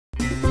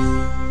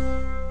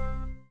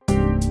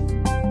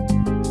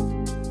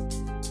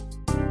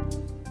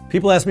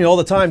People ask me all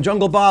the time,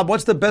 Jungle Bob,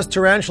 what's the best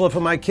tarantula for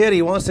my kid?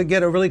 He wants to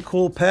get a really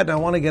cool pet, and I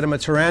want to get him a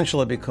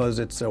tarantula because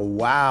it's a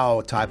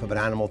wow type of an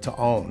animal to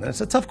own. And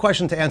it's a tough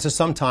question to answer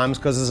sometimes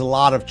because there's a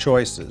lot of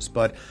choices.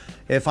 But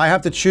if I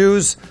have to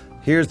choose,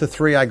 here's the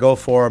three I go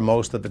for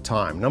most of the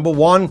time. Number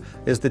one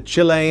is the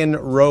Chilean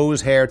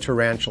rose hair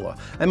tarantula.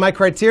 And my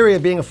criteria,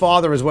 being a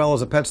father as well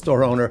as a pet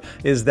store owner,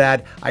 is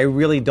that I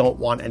really don't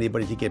want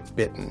anybody to get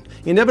bitten.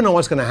 You never know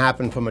what's going to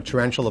happen from a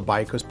tarantula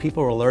bite because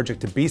people are allergic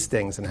to bee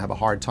stings and have a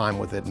hard time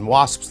with it, and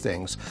wasp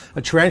stings.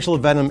 A tarantula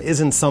venom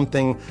isn't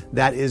something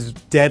that is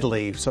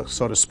deadly,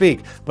 so to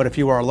speak, but if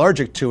you are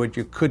allergic to it,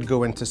 you could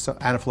go into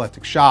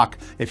anaphylactic shock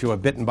if you are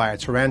bitten by a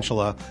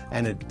tarantula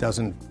and it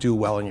doesn't do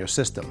well in your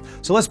system.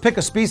 So let's pick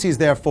a species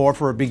therefore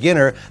for a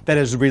beginner that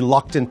is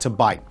reluctant to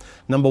bite.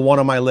 Number one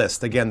on my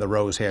list, again, the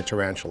rose hair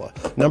tarantula.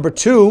 Number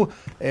two,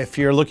 if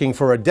you're looking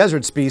for a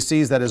desert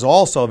species that is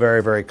also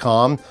very, very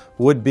calm,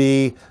 would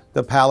be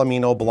the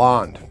palomino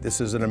blonde.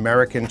 This is an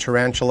American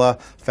tarantula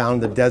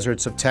found in the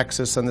deserts of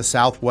Texas and the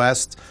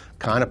Southwest.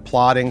 Kind of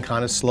plodding,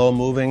 kind of slow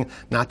moving,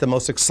 not the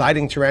most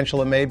exciting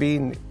tarantula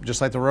maybe, just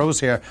like the rose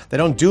hair. They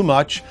don't do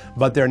much,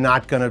 but they're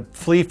not going to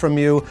flee from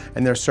you,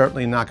 and they're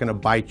certainly not going to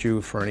bite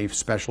you for any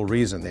special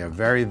reason. They are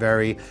very,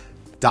 very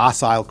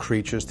docile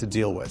creatures to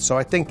deal with. So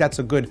I think that's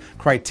a good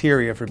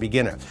criteria for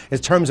beginner. In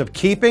terms of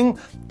keeping,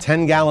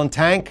 10-gallon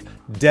tank,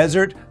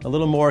 desert, a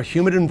little more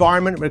humid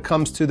environment when it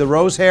comes to the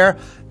rose hair,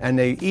 and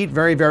they eat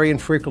very, very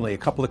infrequently. A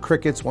couple of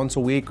crickets once a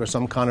week or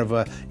some kind of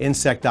a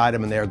insect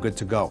item, and they are good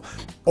to go.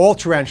 All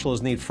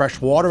tarantulas need fresh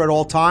water at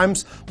all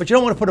times, but you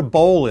don't want to put a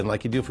bowl in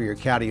like you do for your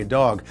cat or your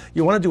dog.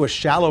 You want to do a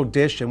shallow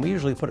dish, and we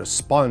usually put a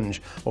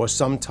sponge or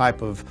some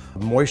type of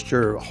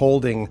moisture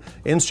holding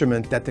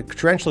instrument that the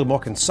tarantula more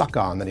can suck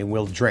on than he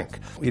will drink.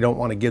 You don't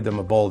want to give them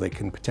a bowl they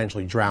can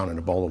potentially drown in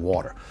a bowl of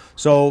water.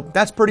 So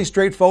that's pretty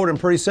straightforward and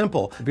pretty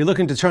simple. If you're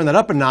looking to turn that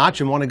up a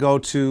notch and want to go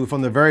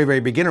from the very, very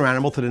beginner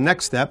animal to the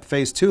next step,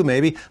 phase 2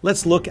 maybe,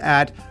 let's look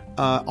at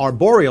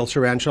arboreal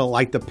tarantula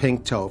like the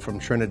pink toe from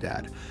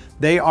Trinidad.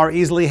 They are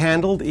easily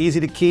handled,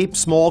 easy to keep,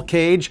 small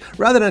cage.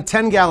 Rather than a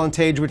 10-gallon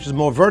cage, which is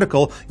more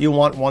vertical, you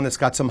want one that's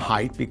got some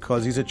height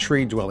because he's a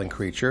tree-dwelling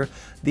creature.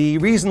 The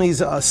reason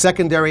he's a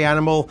secondary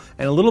animal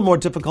and a little more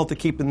difficult to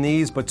keep in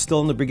these, but still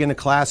in the beginner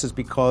class, is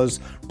because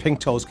pink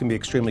toes can be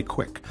extremely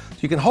quick. So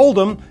you can hold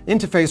him,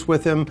 interface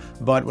with him,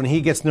 but when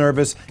he gets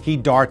nervous, he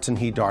darts, and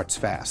he darts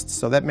fast.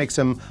 So that makes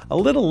him a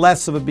little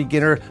less of a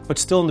beginner, but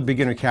still in the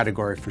beginner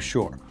category for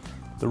sure.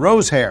 The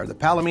rose hair, the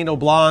palomino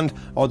blonde,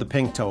 or the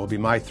pink toe will be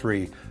my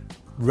three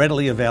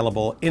readily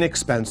available,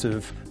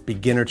 inexpensive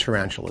beginner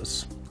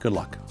tarantulas. Good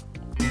luck.